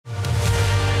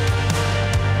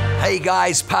Hey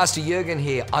guys, Pastor Jurgen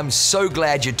here. I'm so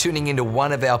glad you're tuning into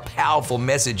one of our powerful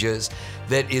messages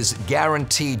that is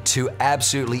guaranteed to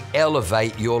absolutely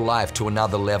elevate your life to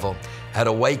another level. At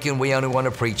Awaken, we only want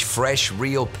to preach fresh,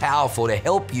 real, powerful to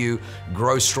help you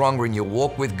grow stronger in your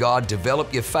walk with God,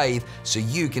 develop your faith so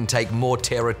you can take more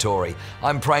territory.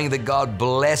 I'm praying that God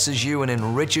blesses you and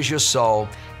enriches your soul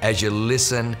as you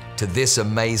listen to this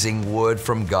amazing word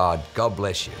from God. God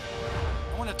bless you.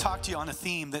 I want to talk to you on a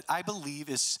theme that I believe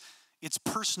it's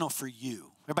personal for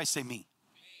you. Everybody say me.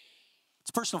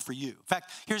 It's personal for you. In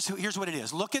fact, here's what it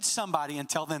is. Look at somebody and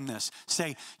tell them this.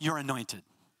 Say, you're anointed.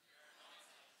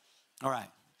 All right.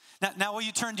 Now will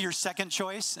you turn to your second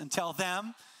choice and tell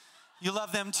them, you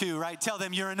love them too, right? Tell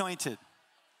them you're anointed.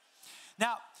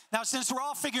 Now since we're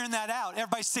all figuring that out,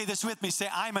 everybody say this with me. Say,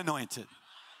 I'm anointed.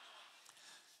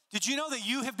 Did you know that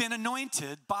you have been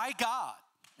anointed by God?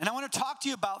 And I want to talk to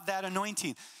you about that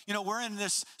anointing. You know, we're in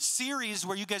this series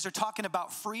where you guys are talking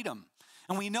about freedom.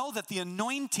 And we know that the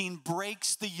anointing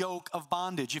breaks the yoke of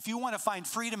bondage. If you want to find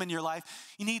freedom in your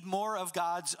life, you need more of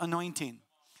God's anointing.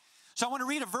 So I want to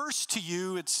read a verse to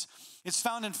you. It's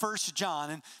found in 1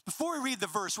 John. And before we read the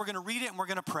verse, we're going to read it and we're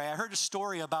going to pray. I heard a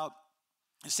story about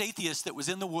this atheist that was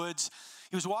in the woods.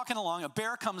 He was walking along. A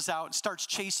bear comes out and starts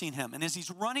chasing him. And as he's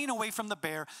running away from the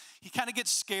bear, he kind of gets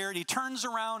scared. He turns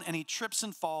around and he trips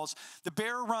and falls. The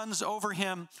bear runs over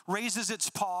him, raises its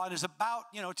paw, and is about,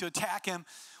 to attack him.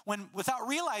 When, without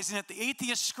realizing it, the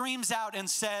atheist screams out and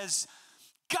says,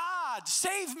 "God,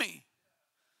 save me."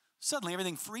 Suddenly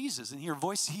everything freezes and he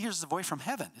hears the voice from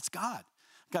heaven. It's God.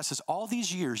 God says, "All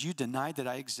these years you denied that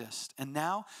I exist. And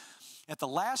now at the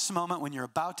last moment when you're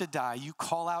about to die, you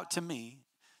call out to me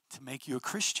to make you a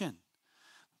Christian."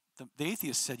 The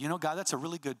atheist said, God, that's a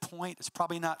really good point. It's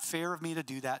probably not fair of me to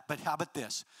do that, but how about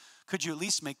this? Could you at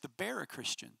least make the bear a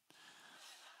Christian?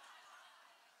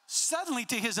 Suddenly,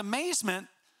 to his amazement,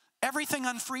 everything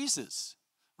unfreezes,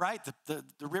 right? The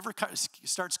river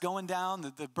starts going down,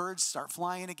 the birds start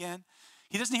flying again.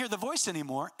 He doesn't hear the voice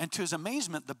anymore, and to his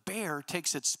amazement, the bear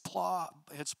takes its paw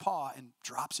and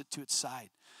drops it to its side.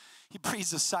 He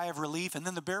breathes a sigh of relief, and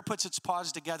then the bear puts its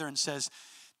paws together and says,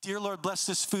 "Dear Lord, bless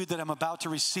this food that I'm about to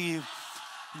receive.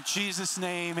 In Jesus'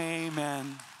 name,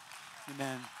 amen."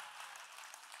 Amen.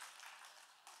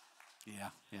 Yeah.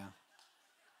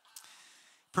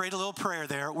 Prayed a little prayer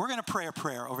there. We're going to pray a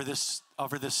prayer over this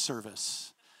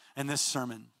service and this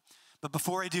sermon. But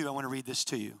before I do, I want to read this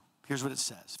to you. Here's what it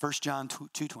says. 1 John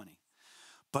 2:20.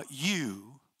 But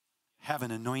you have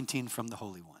an anointing from the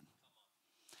Holy One.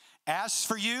 As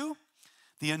for you,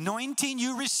 the anointing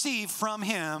you receive from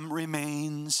him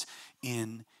remains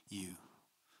in you.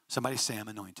 Somebody say, I'm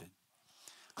anointed.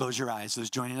 Close your eyes.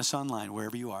 Those joining us online,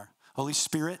 wherever you are. Holy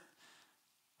Spirit,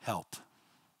 help.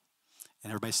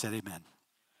 And everybody said amen.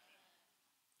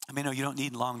 I know you don't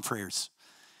need long prayers.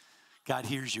 God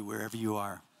hears you wherever you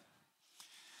are.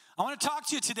 I want to talk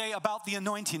to you today about the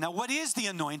anointing. Now, what is the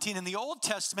anointing? In the Old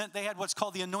Testament, they had what's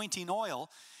called the anointing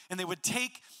oil, and they would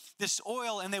take this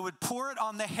oil and they would pour it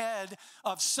on the head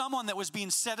of someone that was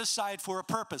being set aside for a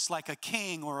purpose, like a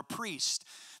king or a priest.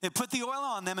 They put the oil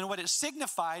on them, and what it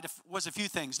signified was a few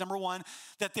things. Number one,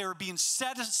 that they were being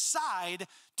set aside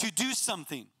to do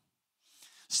something.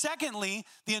 Secondly,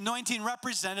 the anointing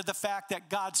represented the fact that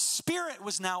God's Spirit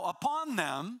was now upon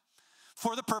them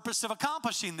for the purpose of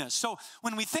accomplishing this. So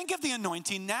when we think of the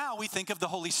anointing, now we think of the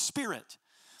Holy Spirit.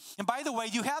 And by the way,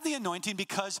 you have the anointing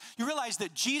because you realize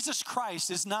that Jesus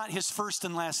Christ is not his first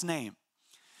and last name.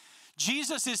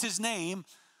 Jesus is his name.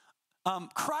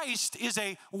 Christ is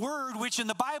a word which in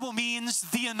the Bible means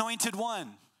the anointed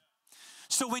one.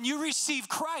 So when you receive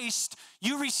Christ,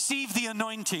 you receive the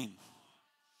anointing.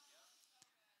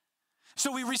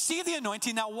 So we receive the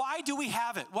anointing. Now, why do we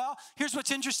have it? Well, here's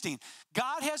what's interesting.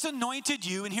 God has anointed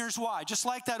you, and here's why. Just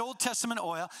like that Old Testament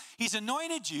oil, he's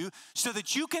anointed you so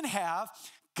that you can have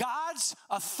God's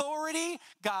authority,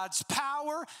 God's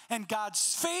power, and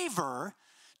God's favor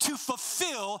to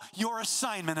fulfill your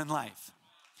assignment in life.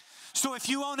 So if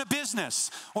you own a business,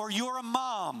 or you're a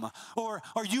mom, or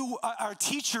you are a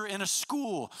teacher in a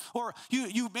school, or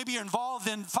you maybe are involved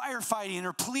in firefighting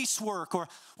or police work, or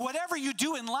whatever you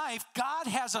do in life, God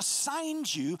has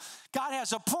assigned you, God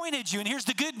has appointed you. And here's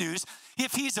the good news.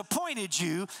 If he's appointed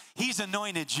you, he's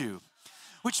anointed you,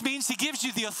 which means he gives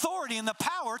you the authority and the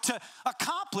power to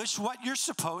accomplish what you're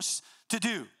supposed to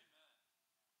do.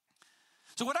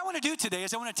 So what I want to do today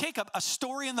is I want to take a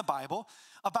story in the Bible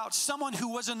about someone who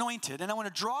was anointed, and I want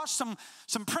to draw some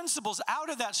principles out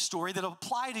of that story that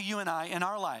apply to you and I in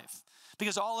our life,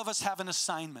 because all of us have an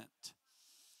assignment.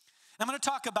 And I'm going to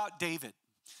talk about David.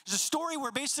 There's a story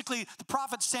where basically the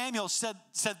prophet Samuel said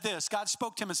this. God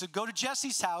spoke to him and said, go to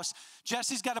Jesse's house.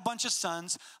 Jesse's got a bunch of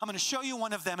sons. I'm going to show you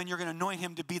one of them, and you're going to anoint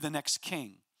him to be the next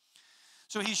king.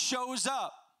 So he shows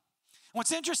up.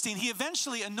 What's interesting, he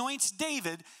eventually anoints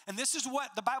David, and this is what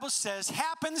the Bible says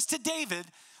happens to David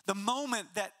the moment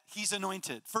that he's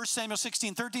anointed. 1 Samuel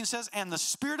 16:13 says, and the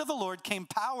Spirit of the Lord came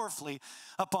powerfully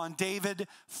upon David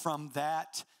from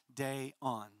that day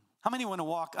on. How many want to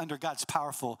walk under God's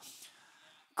powerful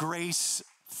grace,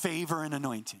 favor, and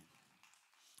anointing?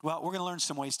 Well, we're going to learn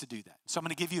some ways to do that. So I'm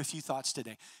going to give you a few thoughts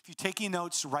today. If you're taking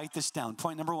notes, write this down.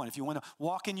 Point number one, if you want to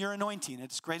walk in your anointing at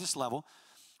its greatest level,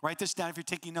 write this down if you're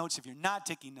taking notes. If you're not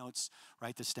taking notes,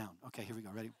 write this down. Okay, here we go.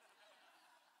 Ready?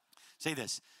 Say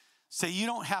this. Say, you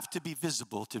don't have to be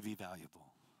visible to be valuable.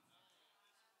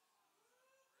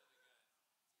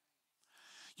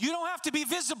 You don't have to be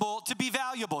visible to be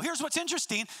valuable. Here's what's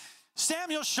interesting.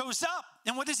 Samuel shows up,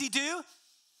 and what does he do?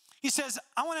 He says,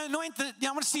 I want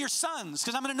to see your sons,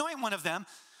 because I'm going to anoint one of them.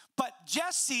 But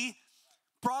Jesse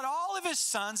brought all of his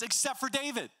sons except for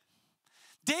David.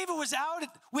 David was out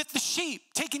with the sheep,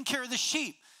 taking care of the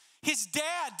sheep. His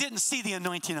dad didn't see the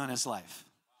anointing on his life.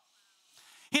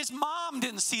 His mom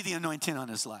didn't see the anointing on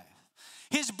his life.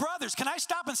 His brothers, can I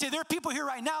stop and say there are people here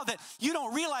right now that you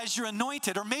don't realize you're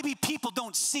anointed, or maybe people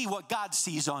don't see what God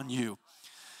sees on you.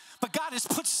 But God has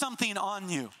put something on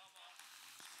you.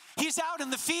 He's out in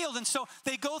the field, and so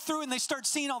they go through and they start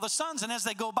seeing all the sons, and as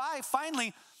they go by,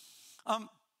 finally,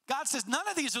 God says, none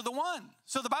of these are the one.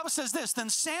 So the Bible says this, then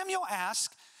Samuel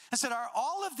asked and said, are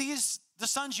all of these the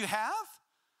sons you have?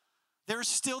 They're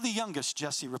still the youngest,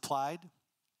 Jesse replied.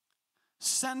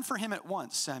 Send for him at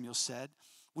once, Samuel said.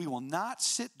 We will not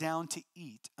sit down to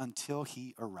eat until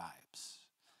he arrives.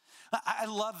 I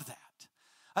love that.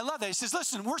 I love that. He says,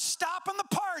 listen, we're stopping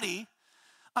the party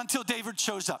until David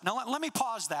shows up. Now, let me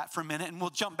pause that for a minute, and we'll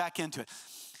jump back into it,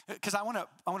 because I want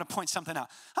to point something out.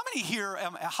 How many here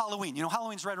at Halloween? You know,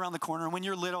 Halloween's right around the corner, and when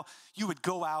you're little, you would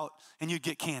go out and you'd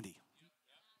get candy.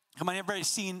 Come on, everybody's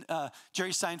seen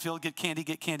Jerry Seinfeld, get candy,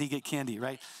 get candy, get candy,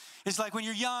 right? It's like when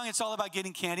you're young, it's all about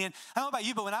getting candy. And I don't know about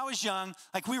you, but when I was young,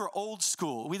 like we were old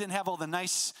school. We didn't have all the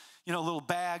nice, little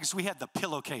bags. We had the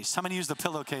pillowcase. How many use the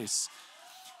pillowcase?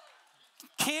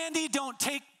 Candy don't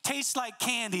taste like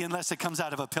candy unless it comes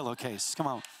out of a pillowcase. Come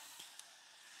on.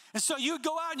 And so you'd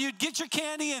go out and you'd get your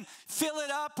candy and fill it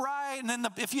up, right? And then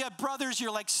if you have brothers,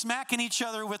 you're like smacking each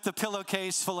other with the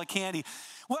pillowcase full of candy.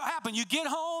 What happened? You get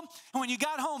home, and when you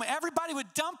got home, everybody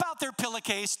would dump out their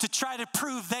pillowcase to try to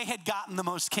prove they had gotten the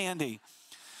most candy.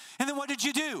 And then what did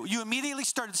you do? You immediately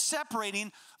started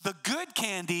separating the good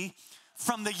candy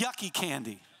from the yucky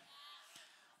candy,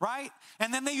 right?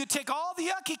 And then you'd take all the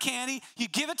yucky candy,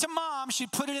 you'd give it to mom,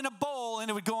 she'd put it in a bowl, and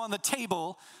it would go on the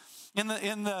table in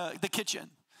the kitchen.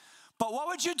 But what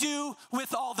would you do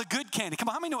with all the good candy? Come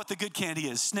on, how many know what the good candy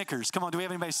is? Snickers. Come on, do we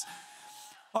have anybody?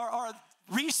 Or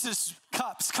Reese's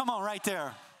cups. Come on, right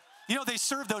there. They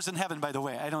serve those in heaven, by the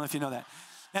way. I don't know if you know that.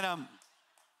 And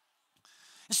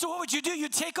so what would you do?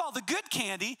 You'd take all the good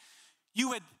candy, you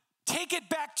would take it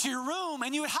back to your room,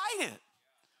 and you would hide it.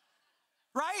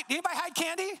 Right? Anybody hide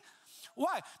candy?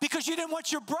 Why? Because you didn't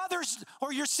want your brothers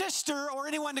or your sister or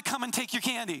anyone to come and take your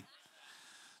candy.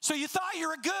 So you thought you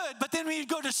were good, but then when you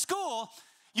go to school,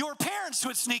 your parents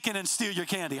would sneak in and steal your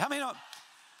candy. How many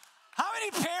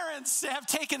parents have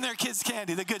taken their kids'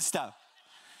 candy, the good stuff?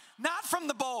 Not from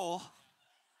the bowl,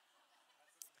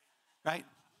 right?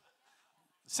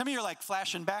 Some of you are like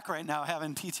flashing back right now,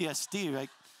 having PTSD, right?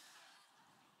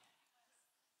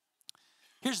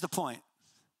 Here's the point.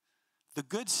 The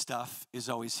good stuff is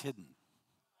always hidden.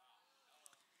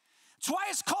 It's why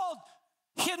it's called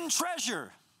hidden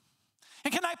treasure.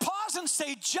 And can I pause and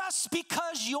say, just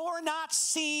because you're not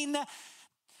seen,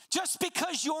 just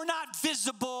because you're not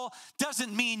visible,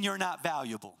 doesn't mean you're not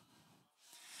valuable.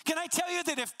 Can I tell you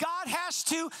that if God has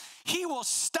to, he will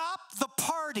stop the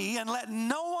party and let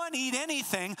no one eat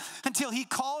anything until he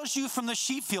calls you from the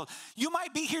sheep field. You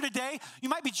might be here today. You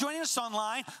might be joining us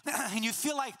online, and you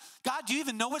feel like, God, do you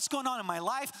even know what's going on in my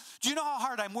life? Do you know how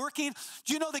hard I'm working?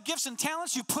 Do you know the gifts and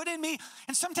talents you put in me?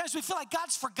 And sometimes we feel like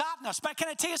God's forgotten us. But can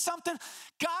I tell you something?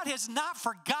 God has not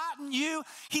forgotten you.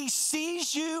 He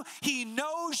sees you. He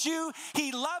knows you.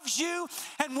 He loves you.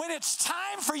 And when it's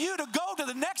time for you to go to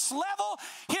the next level,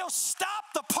 he'll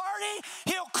stop the party.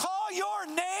 He'll call your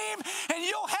name, and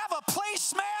you'll have a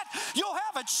placemat. You'll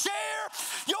have a chair.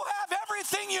 You'll have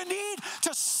everything you need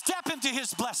to step into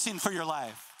his blessing for your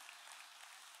life.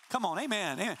 Come on,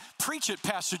 amen. Amen. Preach it,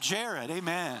 Pastor Jared.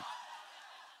 Amen.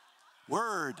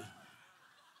 Word.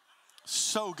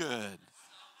 So good.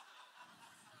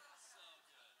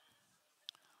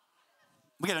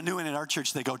 We got a new one in our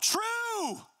church. They go,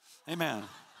 true. Amen.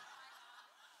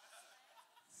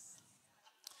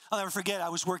 I'll never forget, I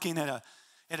was working at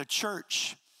a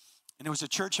church, and it was a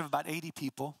church of about 80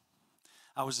 people.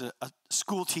 I was a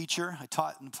school teacher. I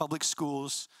taught in public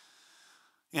schools,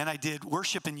 and I did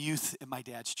worship and youth at my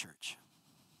dad's church.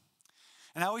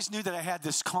 And I always knew that I had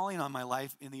this calling on my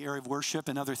life in the area of worship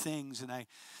and other things,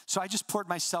 so I just poured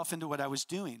myself into what I was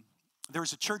doing. There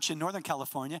was a church in Northern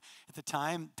California at the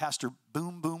time, Pastor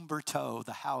Boom Boom Berteau,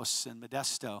 the house in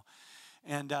Modesto.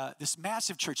 And this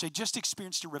massive church, they just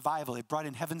experienced a revival. They brought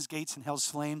in Heaven's Gates and Hell's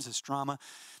Flames, this drama.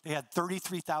 They had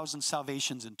 33,000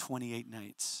 salvations in 28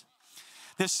 nights.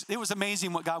 It was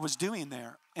amazing what God was doing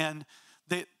there. And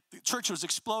the church was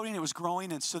exploding, it was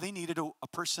growing, and so they needed a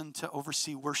person to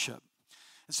oversee worship.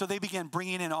 And so they began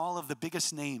bringing in all of the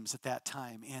biggest names at that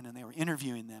time in, and they were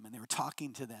interviewing them, and they were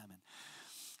talking to them.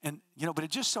 And but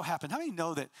it just so happened, how many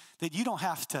know that you don't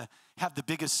have to have the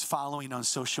biggest following on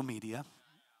social media?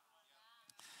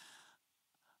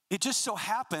 It just so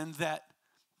happened that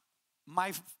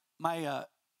my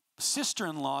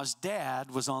sister-in-law's dad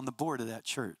was on the board of that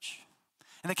church.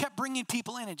 And they kept bringing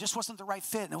people in. It just wasn't the right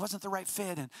fit, and it wasn't the right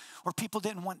fit, or people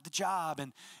didn't want the job.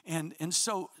 And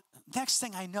so next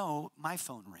thing I know, my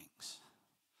phone rings.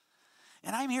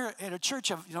 And I'm here at a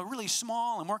church of, really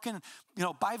small. I'm working,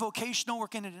 bivocational,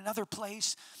 working at another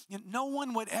place. No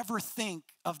one would ever think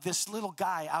of this little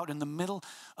guy out in the middle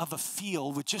of a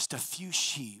field with just a few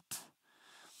sheep.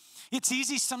 It's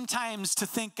easy sometimes to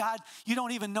think, God, you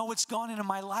don't even know what's going on in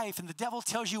my life. And the devil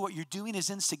tells you what you're doing is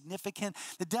insignificant.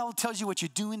 The devil tells you what you're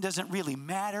doing doesn't really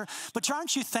matter. But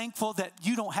aren't you thankful that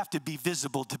you don't have to be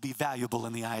visible to be valuable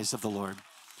in the eyes of the Lord?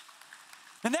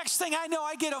 The next thing I know,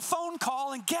 I get a phone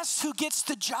call, and guess who gets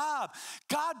the job?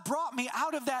 God brought me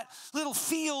out of that little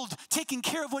field, taking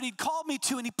care of what he'd called me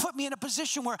to, and he put me in a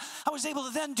position where I was able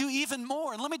to then do even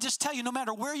more. And let me just tell you, no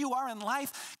matter where you are in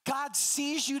life, God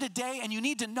sees you today, and you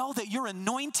need to know that you're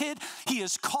anointed. He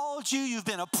has called you. You've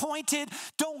been appointed.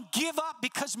 Don't give up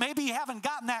because maybe you haven't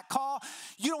gotten that call.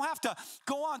 You don't have to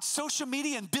go on social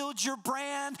media and build your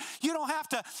brand. You don't have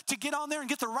to get on there and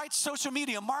get the right social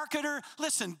media marketer.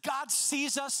 Listen, God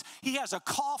sees us. He has a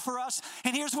call for us.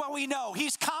 And here's what we know.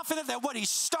 He's confident that what he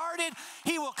started,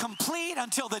 he will complete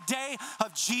until the day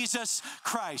of Jesus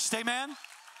Christ. Amen?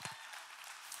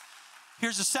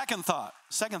 Here's the second thought.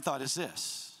 Second thought is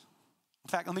this. In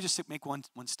fact, let me just make one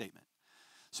statement.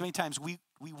 So many times we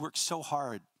work so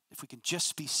hard if we can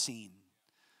just be seen.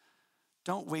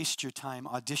 Don't waste your time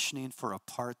auditioning for a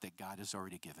part that God has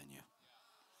already given you.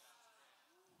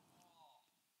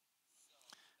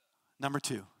 Number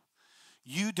two.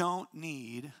 You don't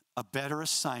need a better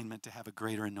assignment to have a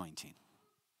greater anointing.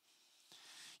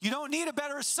 You don't need a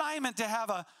better assignment to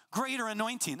have a greater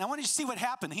anointing. I want you to see what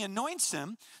happened. He anoints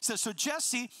him. It says, so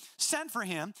Jesse sent for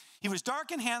him. He was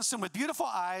dark and handsome with beautiful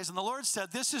eyes. And the Lord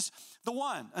said, this is the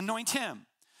one, anoint him.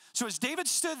 So as David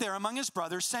stood there among his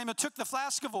brothers, Samuel took the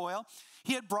flask of oil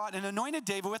he had brought and anointed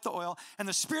David with the oil. And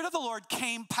the Spirit of the Lord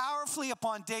came powerfully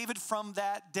upon David from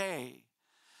that day.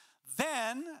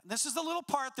 Then, this is the little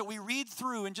part that we read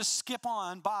through and just skip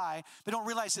on by, but don't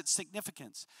realize its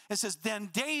significance. It says, then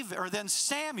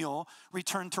Samuel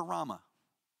returned to Ramah.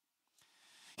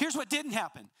 Here's what didn't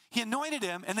happen. He anointed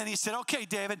him, and then he said, okay,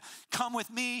 David, come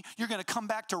with me. You're going to come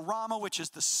back to Ramah, which is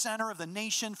the center of the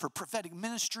nation for prophetic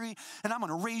ministry, and I'm going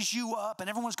to raise you up, and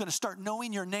everyone's going to start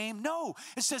knowing your name. No,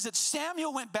 it says that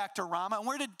Samuel went back to Ramah, and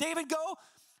where did David go?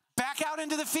 Back out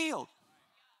into the field.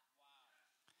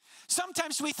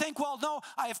 Sometimes we think, well, no,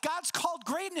 if God's called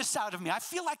greatness out of me, I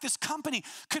feel like this company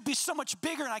could be so much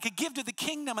bigger and I could give to the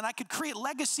kingdom and I could create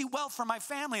legacy wealth for my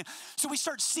family. And so we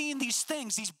start seeing these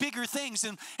things, these bigger things.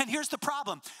 And here's the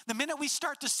problem. The minute we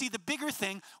start to see the bigger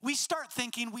thing, we start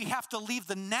thinking we have to leave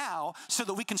the now so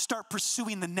that we can start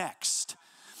pursuing the next.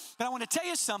 But I want to tell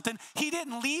you something. He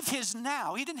didn't leave his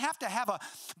now. He didn't have to have a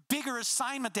bigger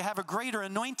assignment to have a greater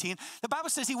anointing. The Bible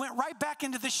says he went right back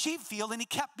into the sheep field and he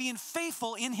kept being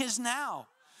faithful in his now.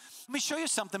 Let me show you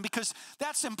something because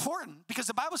that's important. Because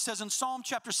the Bible says in Psalm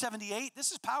chapter 78,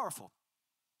 this is powerful.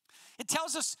 It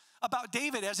tells us about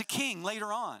David as a king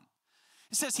later on.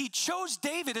 It says he chose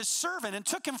David as servant and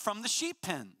took him from the sheep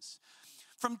pens.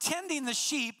 From tending the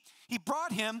sheep, he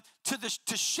brought him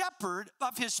to shepherd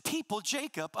of his people,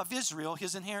 Jacob, of Israel,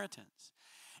 his inheritance.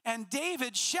 And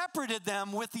David shepherded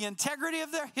them with the integrity of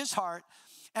his heart,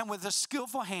 and with a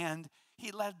skillful hand,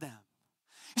 he led them.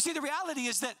 You see, the reality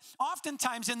is that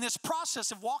oftentimes in this process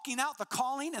of walking out the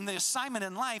calling and the assignment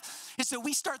in life is that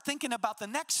we start thinking about the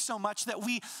next so much that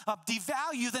we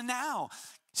devalue the now.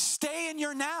 Stay in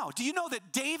your now. Do you know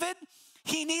that David,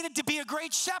 he needed to be a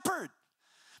great shepherd?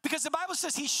 Because the Bible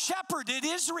says he shepherded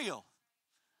Israel.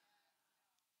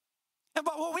 And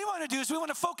but what we want to do is we want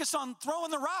to focus on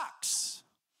throwing the rocks.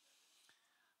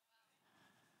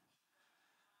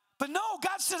 But no,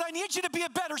 God said, I need you to be a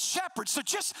better shepherd. So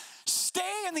just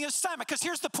stay in the assignment. Because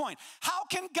here's the point. How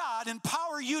can God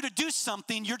empower you to do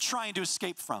something you're trying to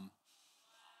escape from?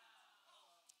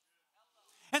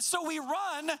 And so we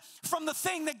run from the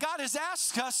thing that God has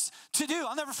asked us to do.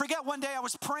 I'll never forget one day I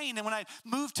was praying, and when I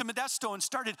moved to Modesto and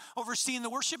started overseeing the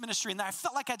worship ministry, and I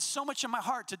felt like I had so much in my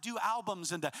heart to do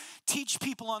albums and to teach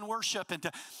people on worship and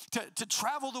to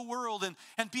travel the world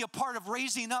and be a part of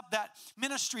raising up that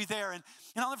ministry there. And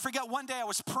I'll never forget one day I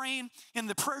was praying in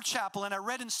the prayer chapel, and I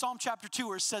read in Psalm chapter 2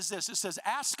 where it says this. It says,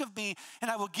 ask of me, and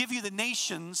I will give you the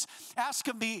nations. Ask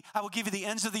of me, I will give you the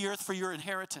ends of the earth for your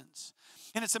inheritance.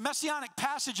 And it's a messianic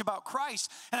passage about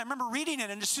Christ. And I remember reading it.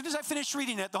 And as soon as I finished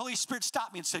reading it, the Holy Spirit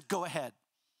stopped me and said, go ahead. And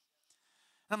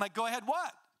I'm like, go ahead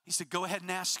what? He said, go ahead and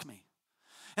ask me.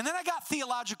 And then I got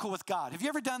theological with God. Have you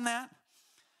ever done that?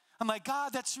 I'm like,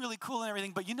 God, that's really cool and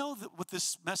everything. But you know what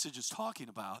this message is talking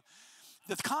about?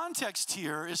 The context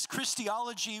here is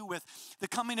Christology with the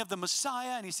coming of the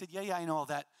Messiah. And he said, yeah, I know all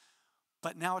that.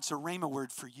 But now it's a rhema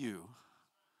word for you.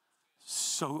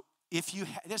 So if you,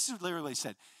 this is literally what he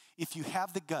said. If you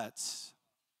have the guts,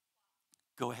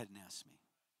 go ahead and ask me.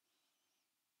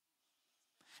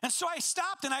 And so I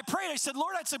stopped and I prayed. I said,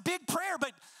 Lord, it's a big prayer,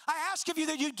 but I ask of you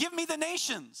that you'd give me the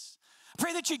nations. I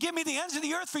pray that you give me the ends of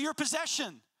the earth for your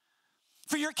possession,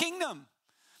 for your kingdom.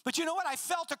 But you know what? I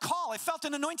felt a call. I felt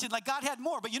an anointing like God had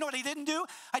more. But you know what I didn't do?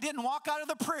 I didn't walk out of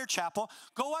the prayer chapel,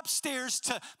 go upstairs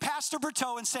to Pastor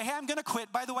Berteau and say, hey, I'm going to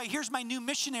quit. By the way, here's my new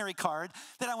missionary card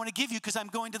that I want to give you because I'm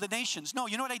going to the nations. No,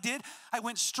 you know what I did? I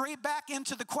went straight back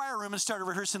into the choir room and started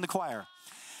rehearsing the choir.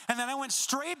 And then I went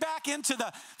straight back into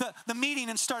the meeting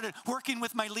and started working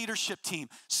with my leadership team.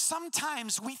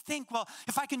 Sometimes we think, well,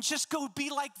 if I can just go be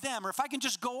like them or if I can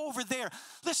just go over there.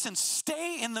 Listen,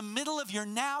 stay in the middle of your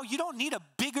now. You don't need a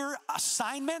bigger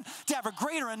assignment to have a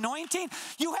greater anointing.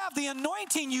 You have the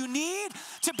anointing you need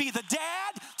to be the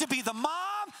dad, to be the mom,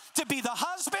 to be the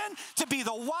husband, to be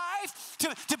the wife,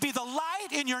 to be the light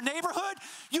in your neighborhood.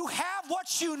 You have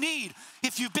what you need.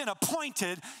 If you've been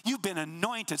appointed, you've been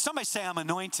anointed. Somebody say, I'm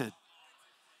anointed.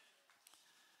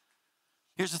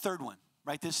 Here's the third one.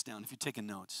 Write this down if you're taking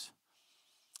notes.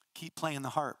 Keep playing the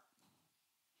harp.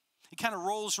 It kind of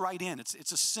rolls right in.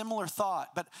 It's a similar thought,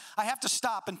 but I have to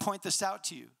stop and point this out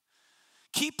to you.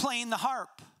 Keep playing the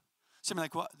harp. Somebody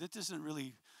like, well, that doesn't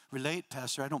really relate,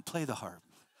 Pastor. I don't play the harp.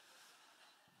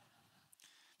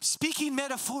 Speaking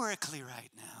metaphorically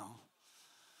right now.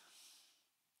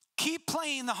 Keep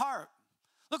playing the harp.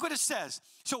 Look what it says.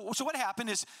 So what happened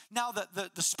is now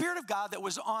the Spirit of God that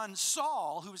was on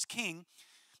Saul, who was king,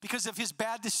 because of his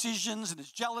bad decisions and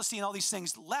his jealousy and all these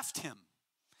things, left him.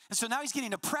 And so now he's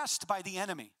getting oppressed by the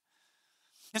enemy.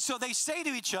 And so they say to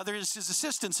each other, his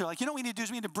assistants, they're like, you know what we need to do is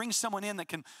we need to bring someone in that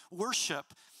can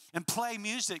worship and play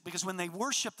music, because when they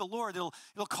worship the Lord, it'll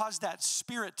cause that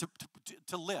spirit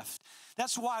to lift.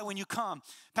 That's why when you come,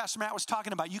 Pastor Matt was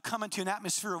talking about, you come into an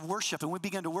atmosphere of worship and we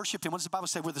begin to worship him. What does the Bible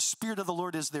say? Where the Spirit of the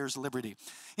Lord is, there's liberty.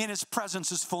 In his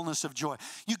presence is fullness of joy.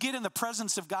 You get in the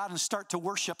presence of God and start to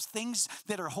worship. Things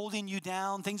that are holding you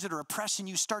down, things that are oppressing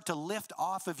you, start to lift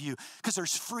off of you because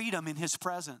there's freedom in his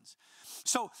presence.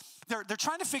 So they're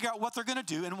trying to figure out what they're going to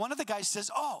do. And one of the guys says,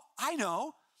 oh, I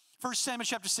know. 1 Samuel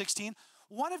chapter 16.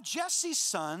 One of Jesse's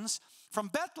sons from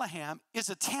Bethlehem is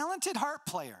a talented harp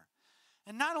player.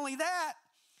 And not only that,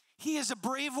 he is a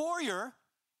brave warrior,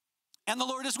 and the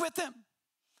Lord is with him.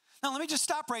 Now, let me just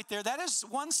stop right there. That is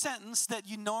one sentence that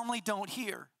you normally don't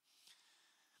hear.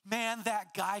 Man,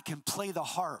 that guy can play the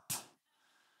harp.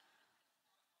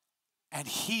 And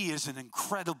he is an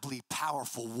incredibly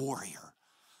powerful warrior.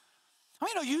 I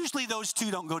mean, usually those two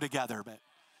don't go together,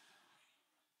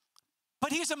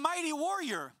 but he's a mighty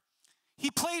warrior. He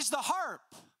plays the harp.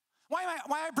 Why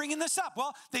am I bringing this up?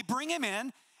 Well, they bring him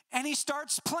in, and he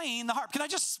starts playing the harp. Can I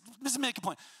just make a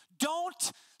point?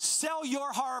 Don't sell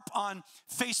your harp on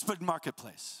Facebook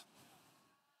Marketplace.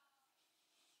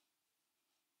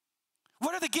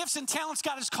 What are the gifts and talents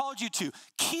God has called you to?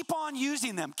 Keep on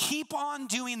using them. Keep on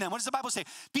doing them. What does the Bible say?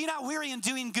 Be not weary in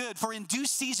doing good, for in due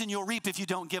season you'll reap if you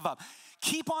don't give up.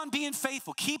 Keep on being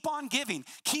faithful. Keep on giving.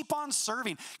 Keep on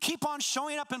serving. Keep on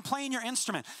showing up and playing your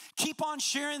instrument. Keep on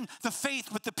sharing the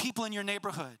faith with the people in your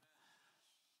neighborhood.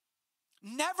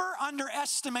 Never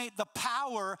underestimate the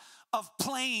power of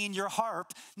playing your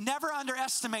harp. Never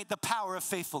underestimate the power of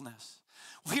faithfulness.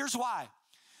 Here's why.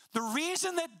 The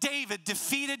reason that David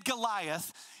defeated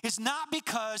Goliath is not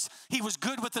because he was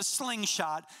good with a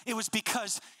slingshot. It was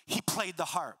because he played the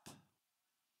harp.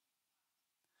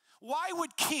 why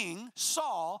would King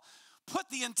Saul put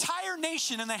the entire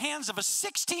nation in the hands of a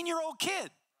 16-year-old kid?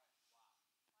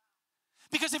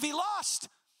 Because if he lost,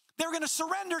 they were going to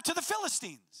surrender to the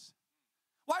Philistines.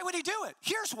 Why would he do it?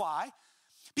 Here's why.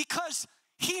 Because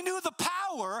he knew the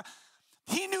power,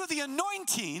 he knew the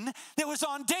anointing that was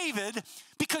on David,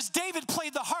 because David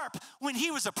played the harp when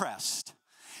he was oppressed.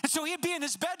 And so he'd be in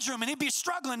his bedroom and he'd be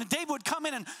struggling, and David would come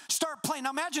in and start playing.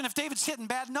 Now imagine if David's hitting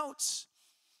bad notes.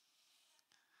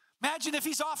 Imagine if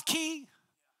he's off key.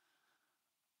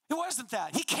 It wasn't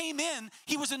that. He came in,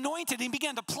 he was anointed, and he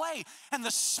began to play, and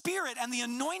the spirit and the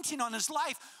anointing on his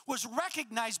life was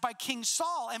recognized by King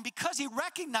Saul. And because he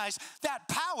recognized that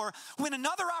power, when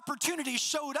another opportunity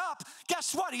showed up,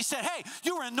 guess what? He said, hey,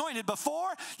 you were anointed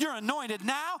before, you're anointed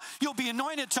now, you'll be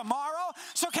anointed tomorrow.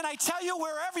 So can I tell you,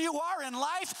 wherever you are in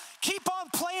life, keep on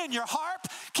playing your harp,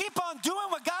 keep on doing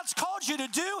what God's called you to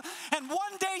do, and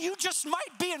one day you just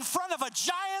might be in front of a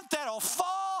giant that'll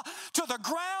fall to the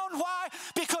ground. Why?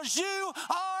 Because you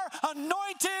are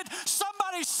anointed.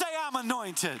 Somebody say, I'm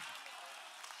anointed.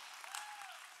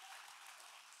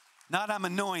 Not I'm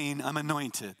annoying, I'm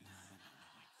anointed.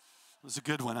 It was a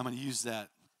good one. I'm going to use that.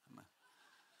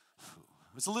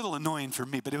 It was a little annoying for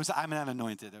me, but I'm not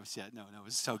anointed. It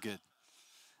was so good.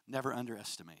 Never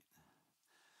underestimate.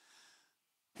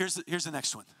 Here's the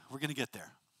next one. We're going to get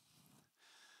there.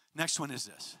 Next one is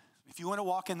this. If you want to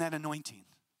walk in that anointing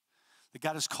that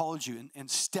God has called you,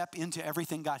 and step into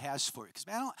everything God has for you.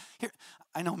 Because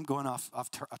I know I'm going off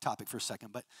topic for a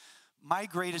second, but my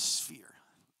greatest fear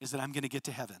is that I'm going to get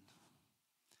to heaven,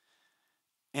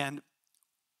 and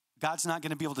God's not going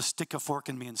to be able to stick a fork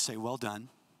in me and say, well done.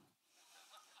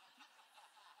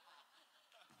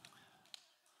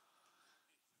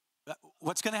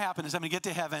 What's going to happen is I'm going to get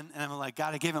to heaven, and I'm like,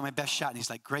 God, I gave it my best shot. And he's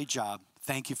like, great job.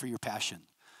 Thank you for your passion.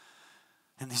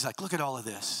 And he's like, look at all of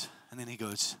this. And then he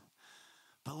goes,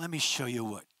 but let me show you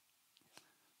what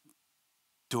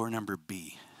door number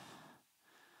B,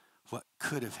 what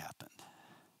could have happened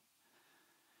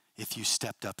if you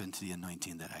stepped up into the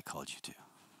anointing that I called you to.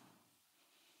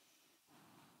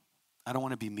 I don't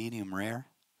want to be medium rare.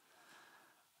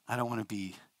 I want to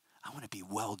be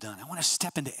well done. I want to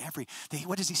step into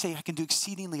what does he say? I can do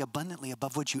exceedingly abundantly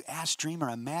above what you ask, dream, or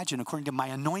imagine, according to my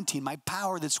anointing, my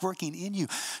power that's working in you.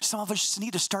 Some of us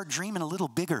need to start dreaming a little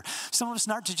bigger. Some of us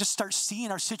need to just start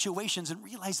seeing our situations and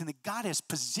realizing that God has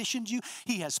positioned you,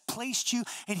 he has placed you,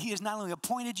 and he has not only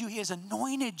appointed you, he has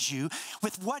anointed you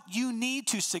with what you need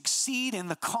to succeed in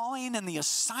the calling and the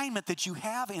assignment that you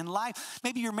have in life.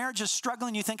 Maybe your marriage is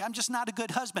struggling. You think, I'm just not a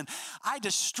good husband. I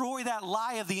destroy that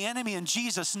lie of the enemy in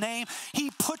Jesus' name.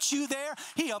 He put you there,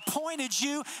 he appointed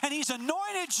you, and he's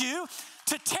anointed you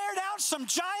to tear down some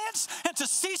giants and to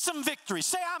see some victory.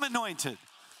 Say, I'm anointed.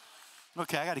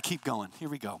 Okay, I got to keep going. Here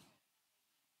we go.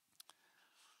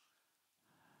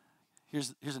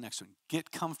 Here's the next one.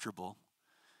 Get comfortable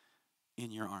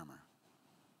in your armor.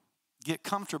 Get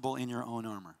comfortable in your own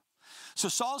armor. So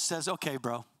Saul says, okay,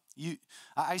 bro,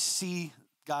 I see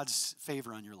God's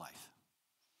favor on your life.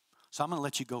 So I'm going to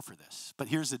let you go for this. But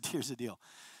here's the deal.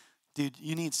 Dude,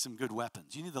 you need some good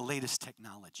weapons. You need the latest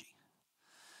technology.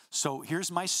 So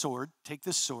here's my sword. Take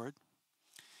this sword.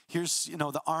 Here's,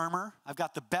 the armor. I've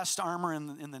got the best armor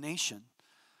in the nation.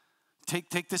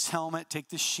 Take this helmet. Take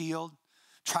this shield.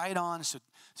 Try it on. So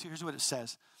here's what it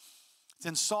says.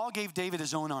 Then Saul gave David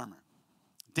his own armor.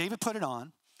 David put it on.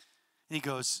 And he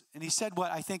goes, and he said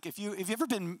what I think, if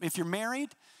you're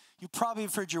married, you probably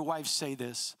have heard your wife say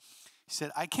this. He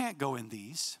said, I can't go in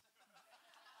these.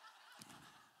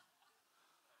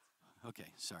 Okay,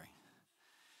 sorry.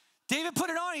 David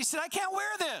put it on. He said, I can't wear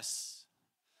this.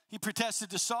 He protested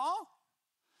to Saul.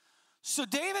 So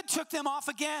David took them off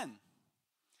again.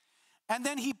 And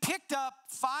then he picked up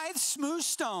 5 smooth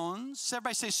stones,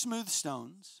 everybody say smooth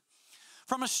stones,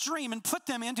 from a stream and put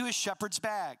them into his shepherd's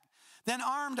bag. Then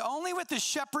armed only with his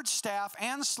shepherd's staff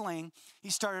and sling, he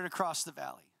started across the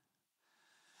valley.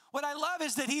 What I love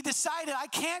is that he decided, I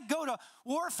can't go to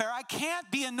warfare. I can't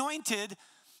be anointed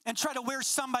and try to wear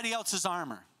somebody else's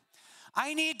armor.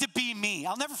 I need to be me.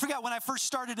 I'll never forget when I first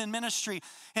started in ministry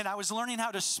and I was learning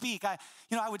how to speak. I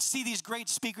would see these great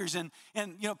speakers and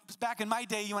back in my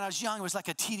day when I was young, it was like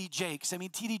a T.D. Jakes. I mean,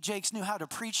 T.D. Jakes knew how to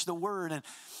preach the word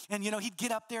and he'd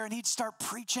get up there and he'd start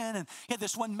preaching and he had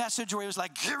this one message where he was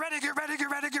like, get ready, get ready,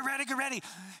 get ready, get ready, get ready.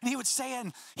 And he would say it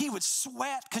and he would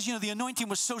sweat because, the anointing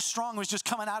was so strong, it was just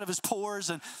coming out of his pores.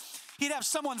 And he'd have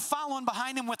someone following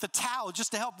behind him with a towel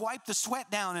just to help wipe the sweat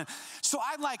down. And so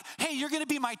I'm like, hey, you're going to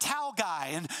be my towel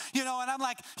guy. And, and I'm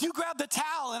like, you grab the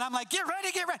towel. And I'm like, get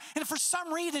ready, get ready. And for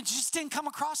some reason, it just didn't come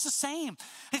across the same.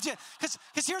 Because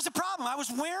here's the problem. I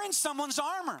was wearing someone's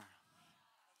armor.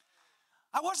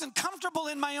 I wasn't comfortable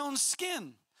in my own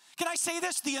skin. Can I say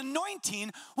this? The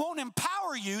anointing won't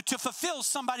empower you to fulfill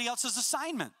somebody else's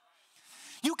assignment.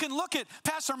 You can look at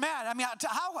Pastor Matt. I mean,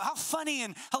 how funny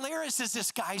and hilarious is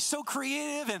this guy? He's so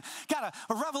creative and got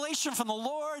a revelation from the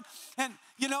Lord. And,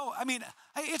 I mean,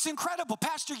 it's incredible.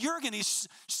 Pastor Jurgen, he's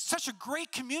such a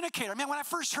great communicator. Man, when I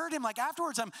first heard him,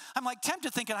 afterwards, I'm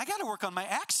tempted thinking, I got to work on my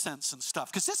accents and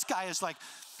stuff. Because this guy is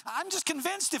I'm just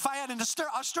convinced if I had an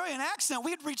Australian accent,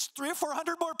 we'd reach 300 or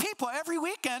 400 more people every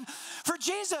weekend for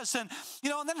Jesus. And,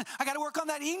 and then I got to work on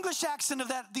that English accent of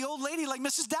the old lady like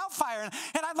Mrs. Doubtfire.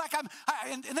 And I'm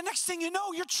and the next thing you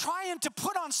know, you're trying to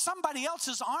put on somebody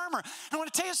else's armor. And I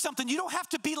want to tell you something. You don't have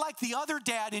to be like the other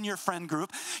dad in your friend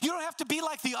group. You don't have to be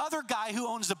like the other guy who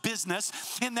owns a business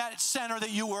in that center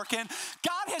that you work in.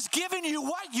 God has given you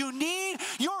what you need.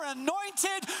 You're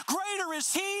anointed. Greater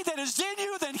is he that is in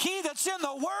you than he that's in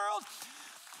the world.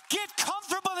 Get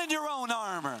comfortable in your own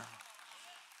armor.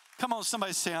 Come on,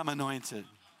 somebody say, I'm anointed.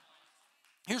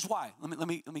 Here's why. Let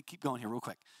me keep going here real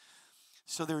quick.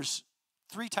 So there's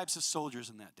 3 types of soldiers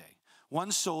in that day.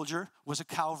 One soldier was the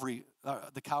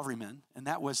cavalrymen, and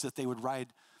that was that they would ride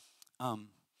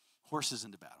horses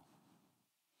into battle.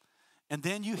 And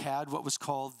then you had what was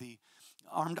called the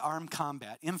armed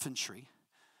combat, infantry,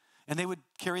 and they would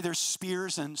carry their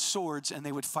spears and swords, and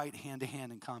they would fight hand to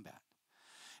hand in combat.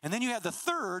 And then you had the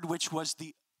third, which was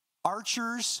the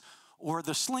archers or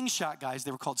the slingshot guys.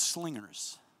 They were called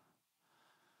slingers.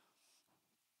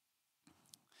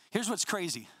 Here's what's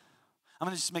crazy. I'm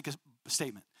going to just make a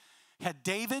statement. Had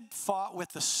David fought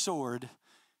with the sword,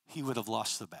 he would have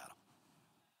lost the battle.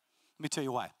 Let me tell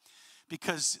you why.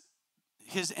 Because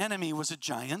his enemy was a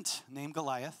giant named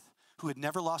Goliath who had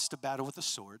never lost a battle with a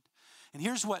sword. And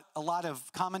here's what a lot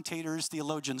of commentators,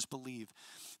 theologians believe,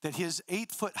 that his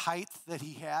 8-foot height that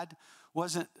he had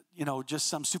wasn't, just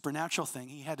some supernatural thing.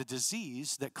 He had a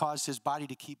disease that caused his body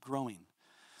to keep growing.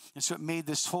 And so it made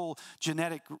this whole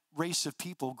genetic race of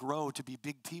people grow to be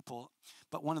big people.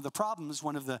 But one of the problems,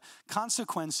 one of the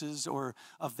consequences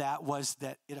of that was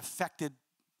that it affected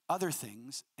other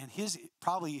things. And his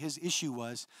issue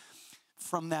was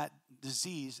from that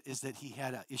disease is that he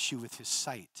had an issue with his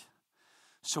sight.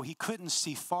 So he couldn't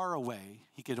see far away.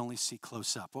 He could only see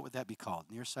close up. What would that be called?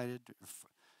 Nearsighted or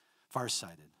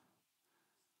farsighted?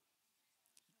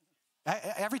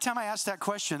 Every time I ask that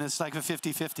question, it's like a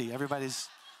 50-50. Everybody's...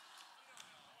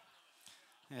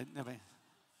 Nobody.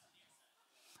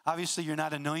 Obviously, you're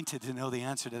not anointed to know the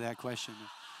answer to that question.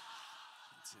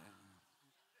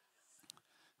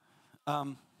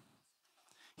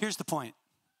 Here's the point.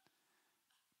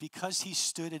 Because he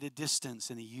stood at a distance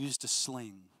and he used a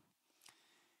sling,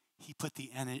 he put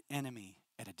the enemy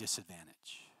at a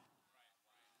disadvantage.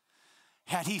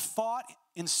 Had he fought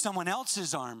in someone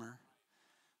else's armor,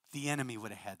 the enemy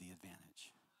would have had the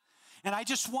advantage. And I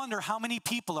just wonder how many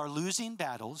people are losing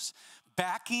battles,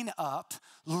 backing up,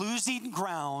 losing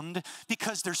ground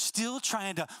because they're still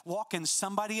trying to walk in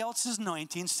somebody else's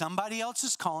anointing, somebody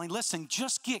else's calling. Listen,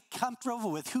 just get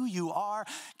comfortable with who you are.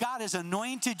 God has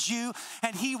anointed you,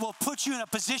 and he will put you in a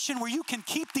position where you can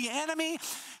keep the enemy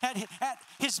at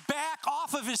his back,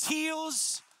 off of his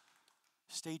heels.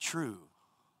 Stay true.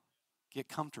 Get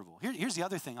comfortable. Here's the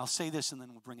other thing. I'll say this, and then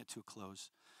we'll bring it to a close,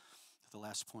 to the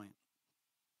last point.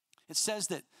 It says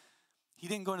that he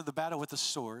didn't go into the battle with a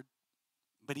sword,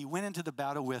 but he went into the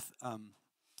battle with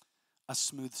a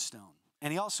smooth stone.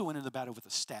 And he also went into the battle with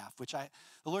a staff, which the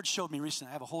Lord showed me recently.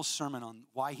 I have a whole sermon on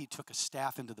why he took a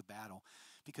staff into the battle.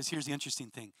 Because here's the interesting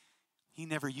thing. He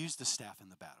never used the staff in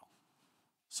the battle.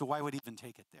 So why would he even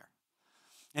take it there?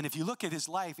 And if you look at his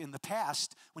life in the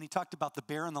past, when he talked about the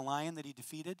bear and the lion that he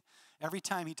defeated, every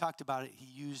time he talked about it, he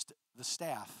used the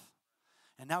staff.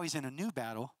 And now he's in a new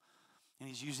battle, and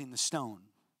he's using the stone.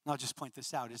 And I'll just point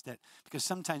this out, is that because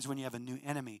sometimes when you have a new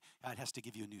enemy, God has to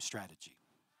give you a new strategy.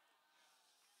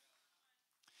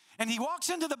 And he walks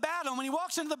into the battle, and when he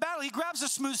walks into the battle, he grabs a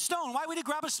smooth stone. Why would he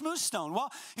grab a smooth stone? Well,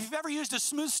 if you've ever used a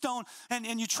smooth stone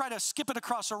and you try to skip it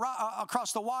across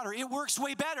the water, it works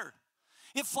way better.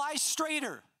 It flies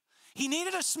straighter. He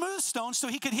needed a smooth stone so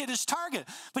he could hit his target.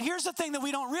 But here's the thing that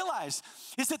we don't realize,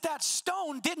 is that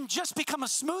stone didn't just become a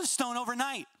smooth stone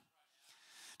overnight.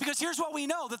 Because here's what we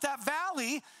know, that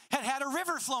valley had a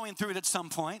river flowing through it at some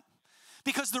point.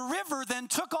 Because the river then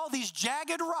took all these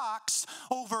jagged rocks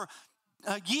over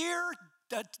a year,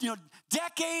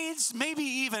 decades, maybe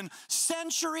even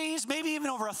centuries, maybe even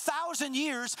over 1,000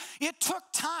 years, it took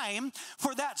time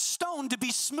for that stone to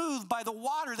be smoothed by the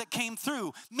water that came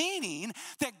through, meaning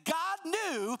that God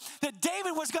knew that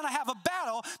David was going to have a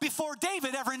battle before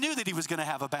David ever knew that he was going to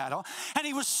have a battle. And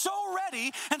he was so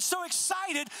ready and so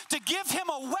excited to give him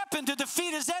a weapon to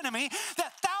defeat his enemy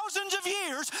that thousands of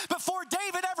years before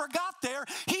David ever got there,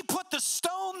 he put the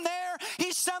stone there,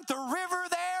 he sent the river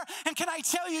there. And can I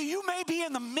tell you, you may be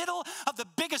in the middle of the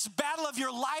biggest battle of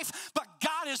your life, but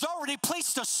God has already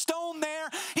placed a stone there.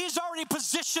 He's already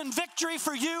positioned victory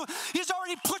for you. He's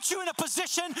already put you in a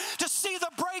position to see the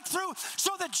breakthrough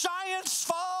so that giants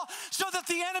fall, so that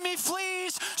the enemy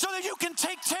flees, so that you can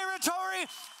take territory.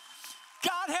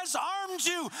 God has armed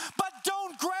you, but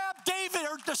don't grab David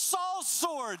or the Saul's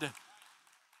sword.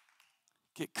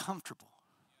 Get comfortable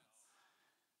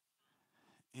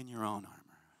in your own armor.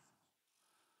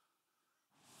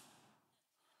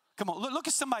 Come on, look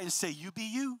at somebody and say, you be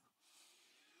you.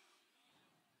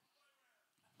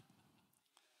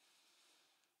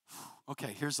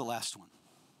 Okay, here's the last one.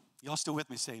 Y'all still with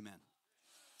me? Say amen.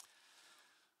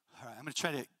 All right, I'm going to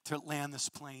try to land this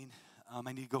plane. I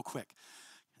need to go quick.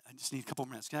 I just need a couple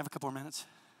more minutes. Can I have a couple more minutes?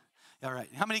 All right.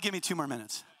 How many give me 2 more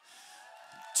minutes?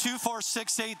 2, 4,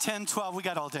 6, 8, 10, 12. We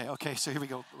got all day. Okay, so here we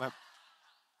go.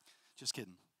 Just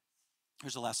kidding.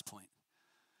 Here's the last point.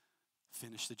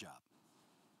 Finish the job.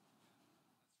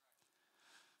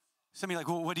 Some of you are like,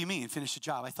 well, what do you mean, finish the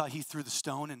job? I thought he threw the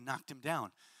stone and knocked him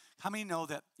down. How many know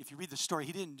that if you read the story,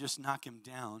 he didn't just knock him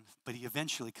down, but he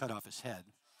eventually cut off his head?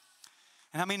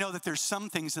 And how many know that there's some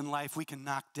things in life we can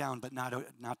knock down but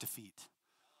not defeat?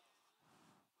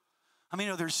 How many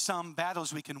know there's some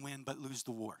battles we can win but lose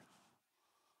the war?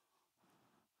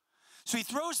 So he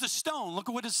throws the stone. Look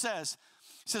at what it says.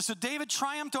 It says, so David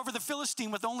triumphed over the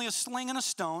Philistine with only a sling and a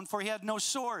stone, for he had no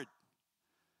sword.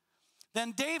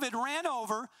 Then David ran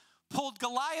over, pulled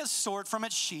Goliath's sword from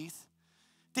its sheath.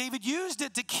 David used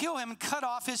it to kill him and cut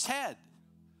off his head.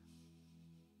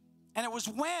 And it was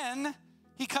when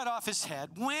he cut off his head,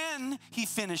 when he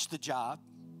finished the job,